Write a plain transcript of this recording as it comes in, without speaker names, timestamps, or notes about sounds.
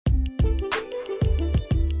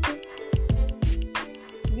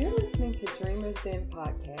Ascend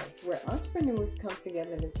podcast, where entrepreneurs come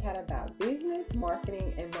together to chat about business,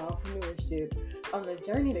 marketing, and momprenneurship on the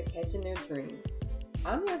journey to catching their dreams.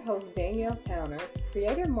 I'm your host, Danielle Towner,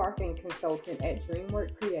 creator marketing consultant at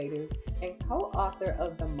DreamWork Creatives and co-author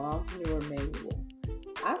of the Mompreneur Manual.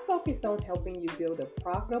 I focus on helping you build a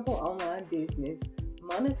profitable online business,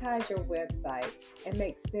 monetize your website, and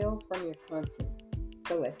make sales from your content.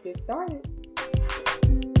 So let's get started.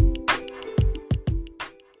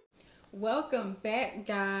 Welcome back,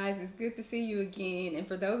 guys. It's good to see you again. And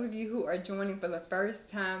for those of you who are joining for the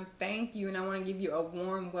first time, thank you. And I want to give you a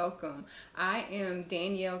warm welcome. I am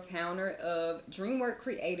Danielle Towner of DreamWork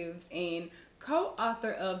Creatives and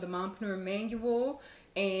co-author of the Mompreneur Manual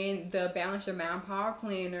and the Balance Your Mind Power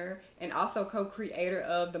Planner, and also co-creator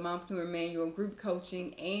of the Mompreneur Manual group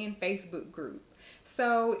coaching and Facebook group.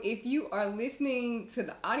 So if you are listening to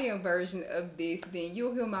the audio version of this, then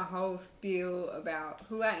you'll hear my whole spiel about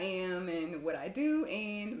who I am and what I do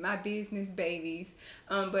and my business babies.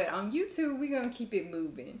 But on YouTube, we're going to keep it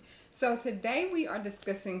moving. So today we are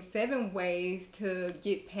discussing 7 ways to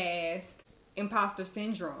get past imposter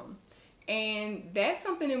syndrome. And that's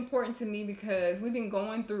something important to me because we've been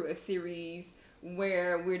going through a series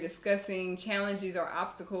where we're discussing challenges or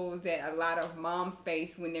obstacles that a lot of moms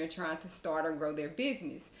face when they're trying to start or grow their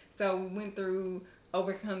business. So we went through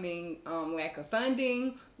overcoming lack of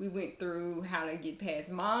funding, we went through how to get past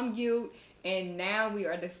mom guilt, and now we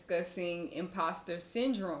are discussing imposter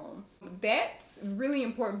syndrome. That's really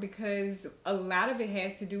important because a lot of it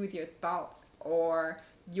has to do with your thoughts or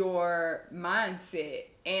your mindset.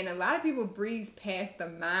 And a lot of people breeze past the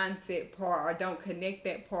mindset part or don't connect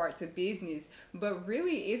that part to business. But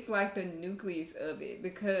really, it's like the nucleus of it,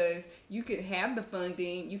 because you could have the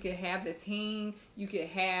funding, you could have the team, you could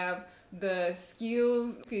have the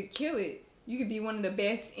skills, you could kill it. You could be one of the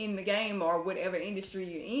best in the game or whatever industry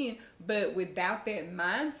you're in. But without that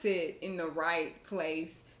mindset in the right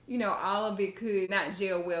place, all of it could not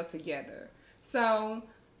gel well together. So,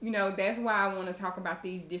 that's why I want to talk about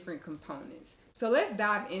these different components. So let's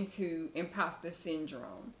dive into imposter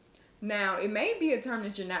syndrome. Now, it may be a term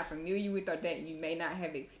that you're not familiar with or that you may not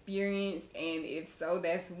have experienced, and if so,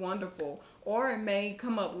 that's wonderful. Or it may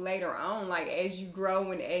come up later on, like as you grow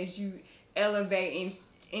and as you elevate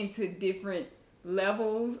into different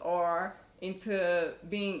levels or into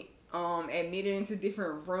being admitted into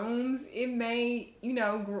different rooms. It may,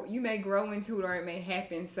 you may grow into it or it may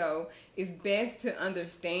happen. So it's best to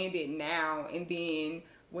understand it now, and then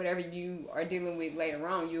whatever you are dealing with later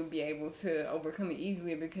on, you'll be able to overcome it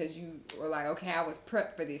easily because you were like, okay, I was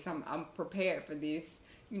prepped for this. I'm prepared for this.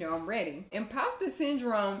 I'm ready. Imposter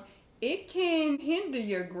syndrome, it can hinder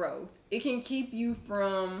your growth. It can keep you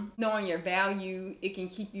from knowing your value. It can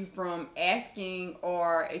keep you from asking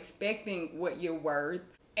or expecting what you're worth.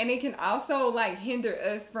 And it can also hinder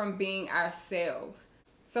us from being ourselves.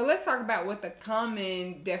 So let's talk about what the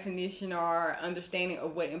common definition or understanding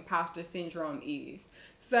of what imposter syndrome is.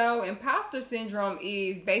 So imposter syndrome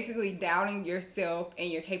is basically doubting yourself and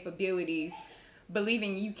your capabilities,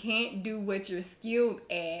 believing you can't do what you're skilled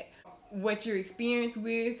at, what you're experienced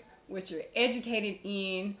with, what you're educated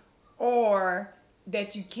in, or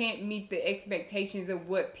that you can't meet the expectations of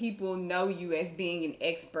what people know you as being an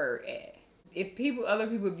expert at. If other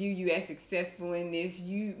people view you as successful in this,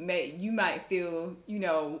 you might feel,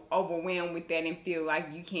 overwhelmed with that and feel like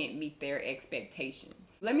you can't meet their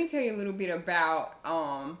expectations. Let me tell you a little bit about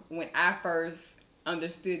when I first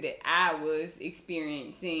understood that I was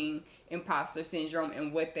experiencing imposter syndrome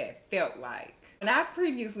and what that felt like. When I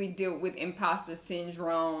previously dealt with imposter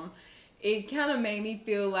syndrome, it kind of made me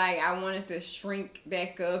feel like I wanted to shrink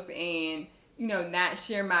back up and not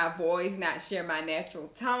share my voice, not share my natural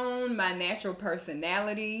tone, my natural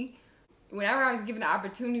personality. Whenever I was given the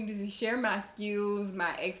opportunity to share my skills,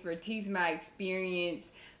 my expertise, my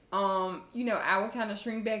experience, I would kind of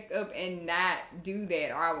shrink back up and not do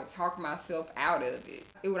that, or I would talk myself out of it.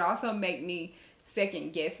 It would also make me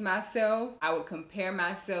second guess myself. I would compare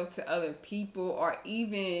myself to other people, or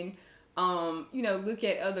even, look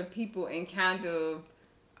at other people and kind of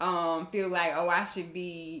feel like, oh, I should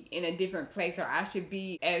be in a different place, or I should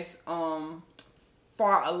be as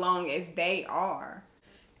far along as they are.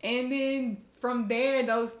 And then from there,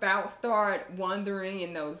 those thoughts start wandering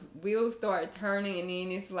and those wheels start turning, and then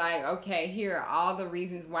it's like, okay, here are all the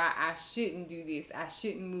reasons why I shouldn't do this. I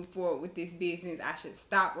shouldn't move forward with this business. I should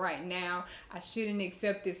stop right now. I shouldn't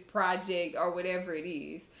accept this project or whatever it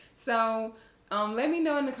is. So let me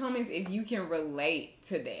know in the comments if you can relate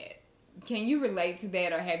to that. Can you relate to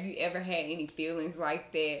that, or have you ever had any feelings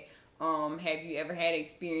like that? Have you ever had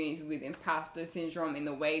experience with imposter syndrome in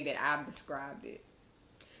the way that I've described it?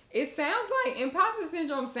 It sounds like imposter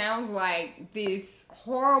syndrome sounds like this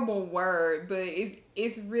horrible word, but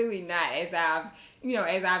it's really not, as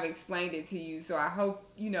I've explained it to you. So I hope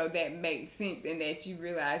that makes sense and that you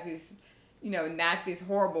realize it's not this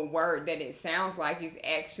horrible word that it sounds like. It's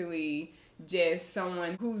actually just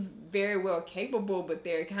someone who's very well capable, but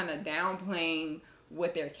they're kind of downplaying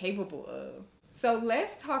what they're capable of. So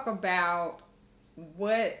let's talk about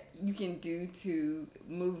what you can do to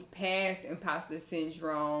move past imposter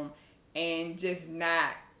syndrome and just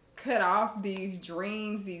not cut off these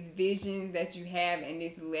dreams, these visions that you have, and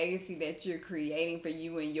this legacy that you're creating for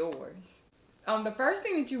you and yours. The first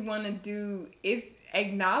thing that you want to do is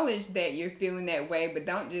acknowledge that you're feeling that way, but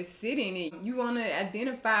don't just sit in it. You want to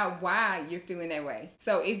identify why you're feeling that way.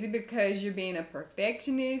 So is it because you're being a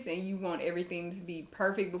perfectionist and you want everything to be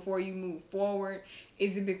perfect before you move forward?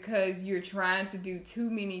 Is it because you're trying to do too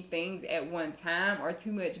many things at one time or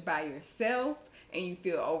too much by yourself and you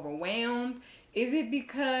feel overwhelmed? Is it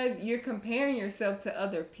because you're comparing yourself to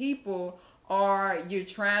other people, or you're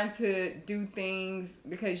trying to do things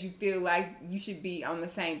because you feel like you should be on the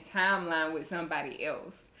same timeline with somebody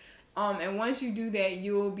else? And once you do that,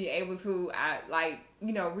 you'll be able to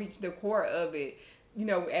reach the core of it.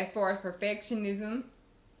 As far as perfectionism,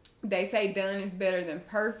 they say done is better than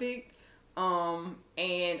perfect.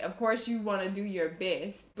 And of course you want to do your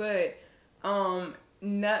best, but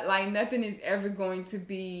nothing is ever going to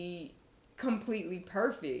be completely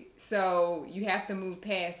perfect. So you have to move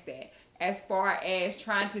past that. As far as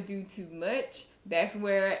trying to do too much, that's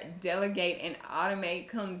where delegate and automate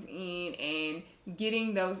comes in, and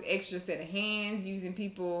getting those extra set of hands, using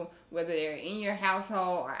people, whether they're in your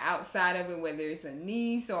household or outside of it, whether it's a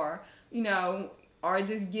niece or, or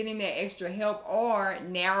just getting that extra help, or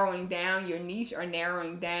narrowing down your niche, or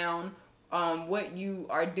narrowing down what you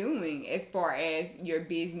are doing as far as your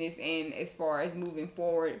business and as far as moving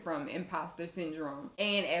forward from imposter syndrome.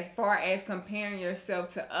 And as far as comparing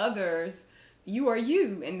yourself to others, you are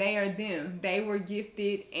you and they are them. They were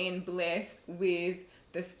gifted and blessed with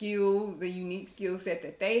the skills, the unique skill set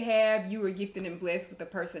that they have. You were gifted and blessed with the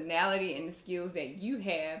personality and the skills that you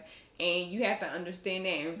have. And you have to understand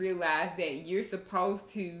that and realize that you're supposed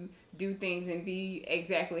to do things and be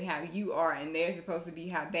exactly how you are, and they're supposed to be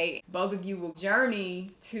how they, both of you will journey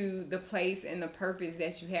to the place and the purpose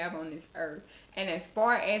that you have on this earth. And as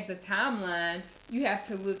far as the timeline, you have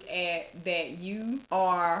to look at that you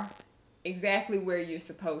are exactly where you're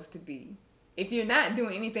supposed to be. If you're not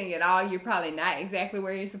doing anything at all, you're probably not exactly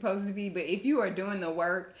where you're supposed to be. But if you are doing the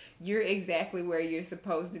work, you're exactly where you're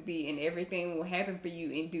supposed to be, and everything will happen for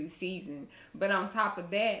you in due season. But on top of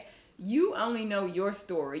that, you only know your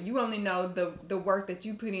story. You only know the work that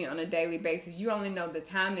you put in on a daily basis. You only know the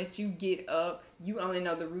time that you get up. You only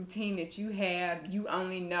know the routine that you have. You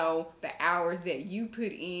only know the hours that you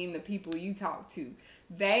put in, the people you talk to.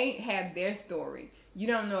 They have their story. You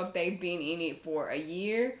don't know if they've been in it for a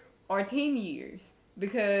year or 10 years.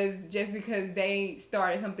 Because just because they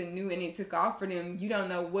started something new and it took off for them, you don't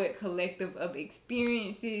know what collective of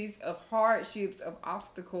experiences, of hardships, of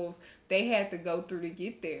obstacles they had to go through to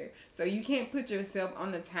get there. So you can't put yourself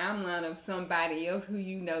on the timeline of somebody else who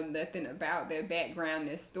you know nothing about, their background,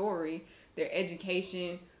 their story, their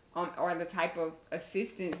education, or the type of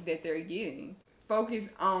assistance that they're getting. Focus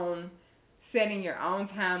on setting your own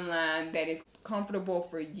timeline that is comfortable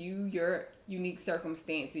for you, your unique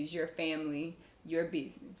circumstances, your family, your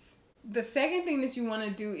business. The second thing that you want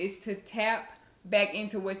to do is to tap back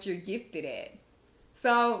into what you're gifted at.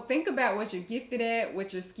 So think about what you're gifted at,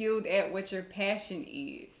 what you're skilled at, what your passion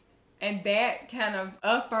is. And that kind of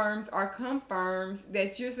affirms or confirms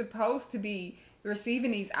that you're supposed to be receiving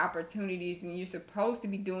these opportunities and you're supposed to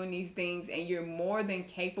be doing these things, and you're more than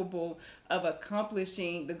capable of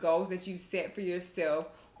accomplishing the goals that you set for yourself,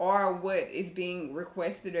 or what is being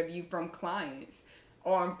requested of you from clients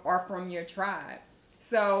or from your tribe.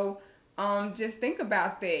 So just think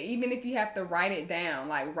about that. Even if you have to write it down,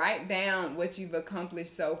 like write down what you've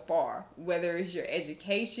accomplished so far, whether it's your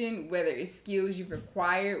education, whether it's skills you've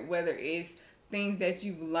acquired, whether it's things that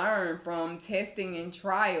you've learned from testing and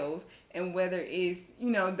trials, and whether it's,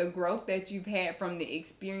 the growth that you've had from the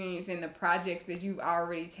experience and the projects that you've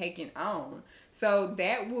already taken on. So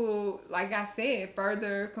that will, like I said,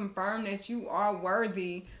 further confirm that you are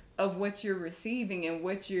worthy of what you're receiving and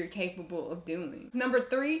what you're capable of doing. Number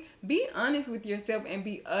 3, be honest with yourself and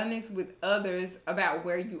be honest with others about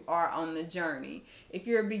where you are on the journey. If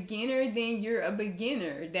you're a beginner, then you're a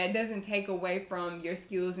beginner. That doesn't take away from your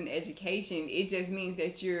skills and education. It just means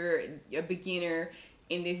that you're a beginner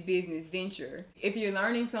in this business venture. If you're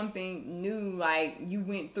learning something new, like you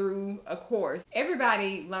went through a course,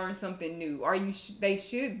 everybody learns something new, or they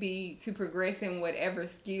should be, to progress in whatever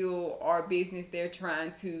skill or business they're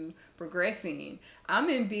trying to progress in. I'm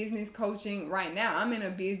in business coaching right now. I'm in a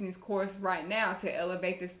business course right now to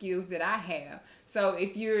elevate the skills that I have. So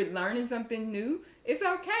if you're learning something new, it's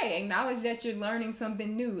okay. Acknowledge that you're learning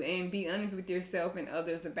something new and be honest with yourself and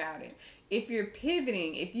others about it. If you're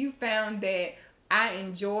pivoting, if you found that I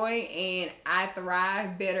enjoy and I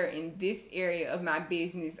thrive better in this area of my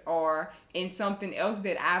business or in something else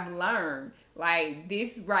that I've learned, like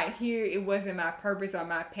this right here, it wasn't my purpose or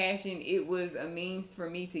my passion. It was a means for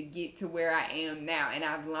me to get to where I am now. And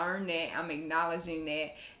I've learned that, I'm acknowledging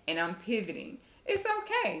that, and I'm pivoting. It's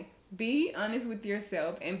okay. Be honest with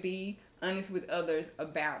yourself and be honest with others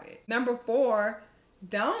about it. Number 4,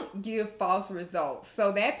 don't give false results.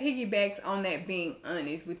 So that piggybacks on that being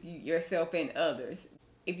honest with yourself and others.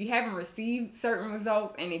 If you haven't received certain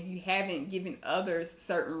results and if you haven't given others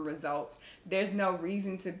certain results, there's no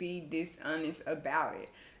reason to be dishonest about it.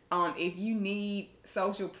 If you need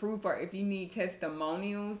social proof or if you need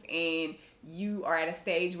testimonials and you are at a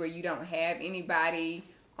stage where you don't have anybody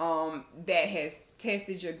that has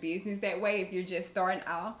tested your business that way, if you're just starting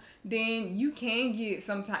off, then you can get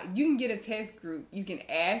you can get a test group. You can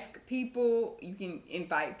ask people, you can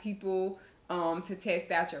invite people to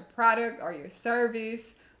test out your product or your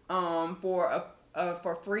service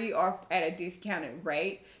for free or at a discounted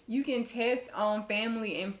rate. You can test on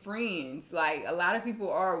family and friends. Like, a lot of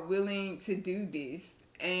people are willing to do this,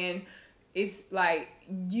 and it's like,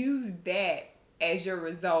 use that as your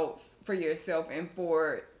results for yourself and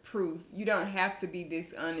for proof. You don't have to be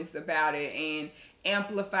dishonest about it and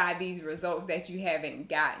amplify these results that you haven't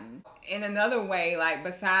gotten. In another way, like,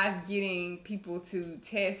 besides getting people to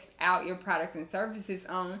test out your products and services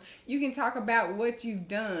on, you can talk about what you've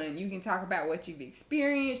done. You can talk about what you've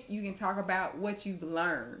experienced. You can talk about what you've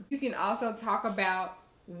learned. You can also talk about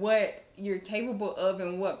what you're capable of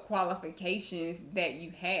and what qualifications that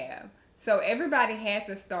you have. So everybody had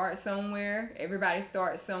to start somewhere. Everybody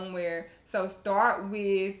starts somewhere. So start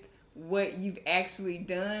with what you've actually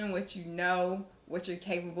done, what you know, what you're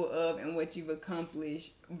capable of, and what you've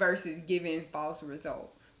accomplished versus giving false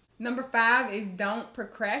results. Number 5 is don't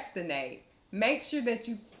procrastinate. Make sure that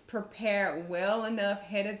you prepare well enough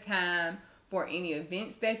ahead of time for any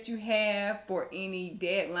events that you have, for any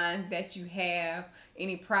deadlines that you have,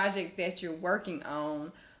 any projects that you're working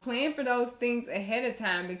on. Plan for those things ahead of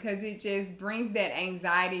time because it just brings that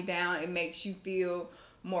anxiety down. It makes you feel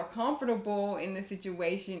more comfortable in the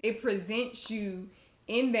situation. It presents you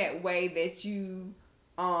in that way that you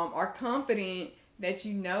are confident, that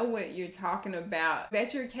you know what you're talking about,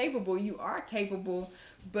 that you're capable. You are capable,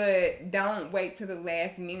 but don't wait till the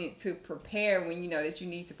last minute to prepare when you know that you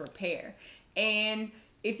need to prepare. And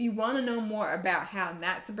if you want to know more about how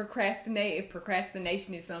not to procrastinate, if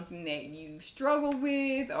procrastination is something that you struggle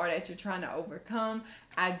with or that you're trying to overcome,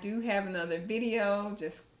 I do have another video.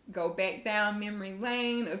 Just go back down memory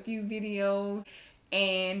lane a few videos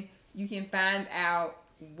and you can find out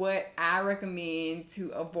what I recommend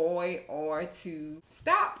to avoid or to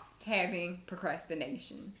stop having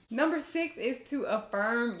procrastination. Number 6 is to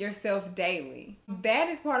affirm yourself daily. That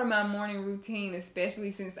is part of my morning routine,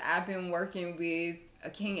 especially since I've been working with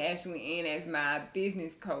King Ashley Ann as my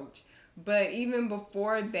business coach. But even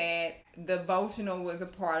before that, devotional was a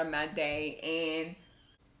part of my day,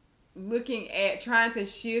 and looking at trying to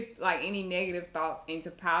shift like any negative thoughts into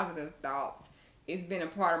positive thoughts. It's been a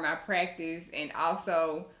part of my practice and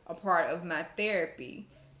also a part of my therapy.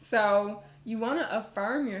 So you want to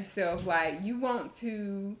affirm yourself, like you want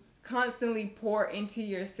to constantly pour into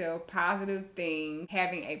yourself positive things,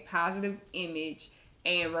 having a positive image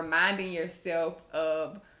and reminding yourself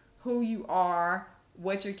of who you are,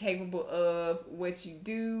 what you're capable of, what you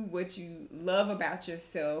do, what you love about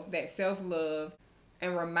yourself, that self-love,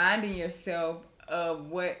 and reminding yourself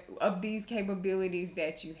of these capabilities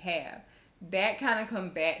that you have. That kind of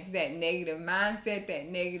combats that negative mindset, that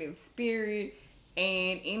negative spirit.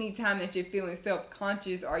 And anytime that you're feeling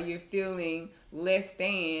self-conscious or you're feeling less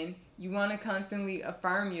than, you want to constantly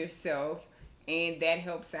affirm yourself. And that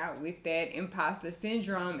helps out with that imposter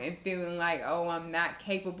syndrome and feeling like, oh, I'm not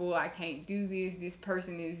capable, I can't do this, this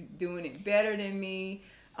person is doing it better than me.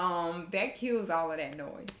 That kills all of that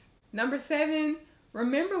noise. Number 7,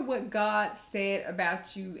 remember what God said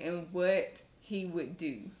about you and what He would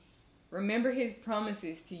do. Remember His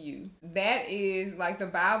promises to you. That is, like, the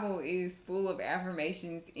Bible is full of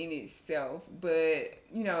affirmations in itself, but,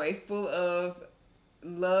 you know, it's full of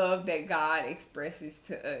love that God expresses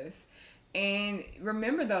to us. And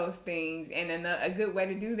remember those things. And a good way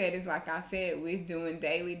to do that is, like I said, with doing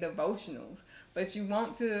daily devotionals. But you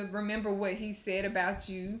want to remember what he said about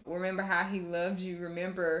you. Remember how he loved you.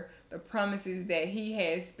 Remember the promises that he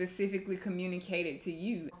has specifically communicated to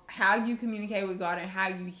you. How you communicate with God and how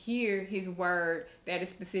you hear his word that is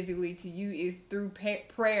specifically to you is through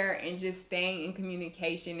prayer and just staying in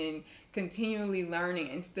communication and continually learning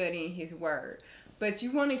and studying his word. But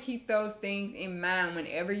you want to keep those things in mind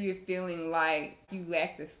whenever you're feeling like you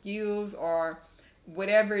lack the skills or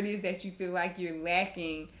whatever it is that you feel like you're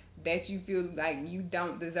lacking, that you feel like you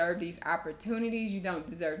don't deserve these opportunities, you don't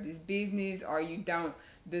deserve this business, or you don't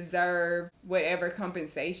deserve whatever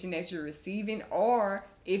compensation that you're receiving. Or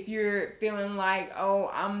if you're feeling like,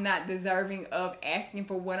 oh, I'm not deserving of asking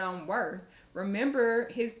for what I'm worth, remember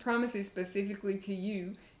his promises specifically to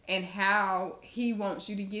you and how he wants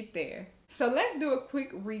you to get there. So let's do a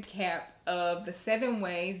quick recap of the 7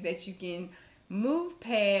 ways that you can move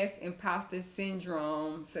past imposter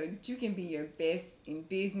syndrome so that you can be your best in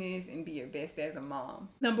business and be your best as a mom.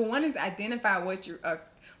 Number 1 is identify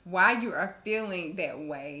why you are feeling that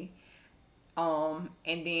way, and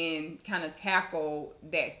then kind of tackle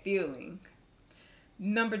that feeling.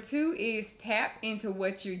 Number 2 is tap into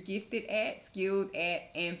what you're gifted at, skilled at,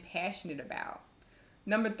 and passionate about.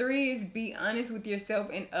 Number 3 is be honest with yourself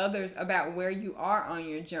and others about where you are on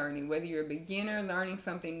your journey, whether you're a beginner, learning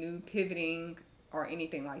something new, pivoting, or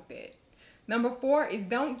anything like that. Number 4 is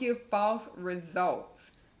don't give false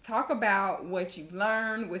results. Talk about what you've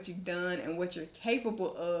learned, what you've done, and what you're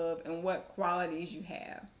capable of, and what qualities you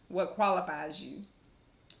have, what qualifies you.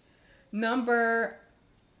 Number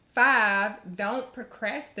 5, don't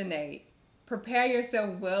procrastinate. Prepare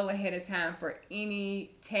yourself well ahead of time for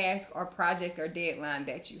any task or project or deadline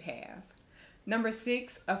that you have. Number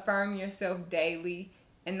 6, affirm yourself daily.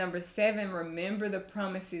 And number 7, remember the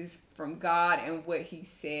promises from God and what he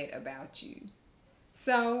said about you.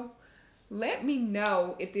 So let me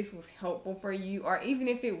know if this was helpful for you, or even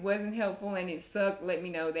if it wasn't helpful and it sucked, let me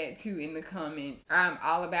know that too in the comments. I'm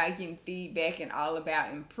all about getting feedback and all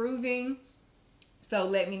about improving. So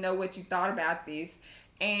let me know what you thought about this.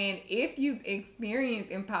 And if you've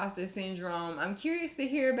experienced imposter syndrome, I'm curious to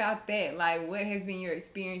hear about that. Like, what has been your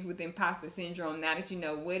experience with imposter syndrome now that you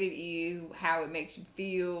know what it is, how it makes you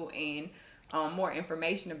feel, and more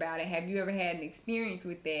information about it? Have you ever had an experience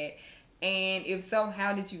with that? And if so,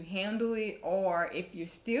 how did you handle it? Or if you're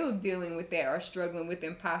still dealing with that or struggling with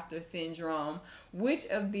imposter syndrome, which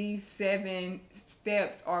of these 7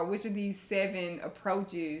 steps or which of these 7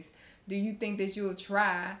 approaches do you think that you'll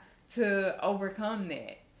try to overcome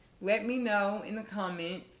that? Let me know in the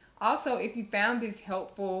comments. Also, if you found this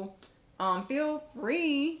helpful, feel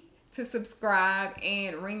free to subscribe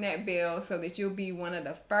and ring that bell so that you'll be one of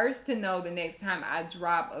the first to know the next time I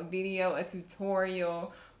drop a video, a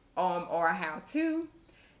tutorial, or a how-to.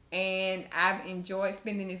 And I've enjoyed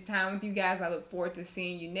spending this time with you guys. I look forward to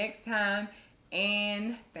seeing you next time.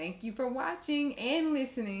 And thank you for watching and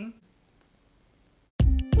listening.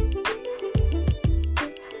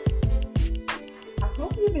 I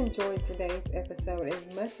hope you've enjoyed today's episode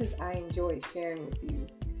as much as I enjoyed sharing with you.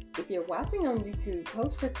 If you're watching on YouTube,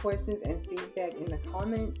 post your questions and feedback in the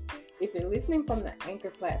comments. If you're listening from the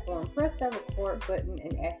Anchor platform, press that record button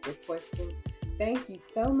and ask a question. Thank you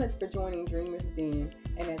so much for joining Dreamers Den.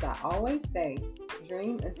 And as I always say,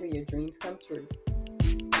 dream until your dreams come true.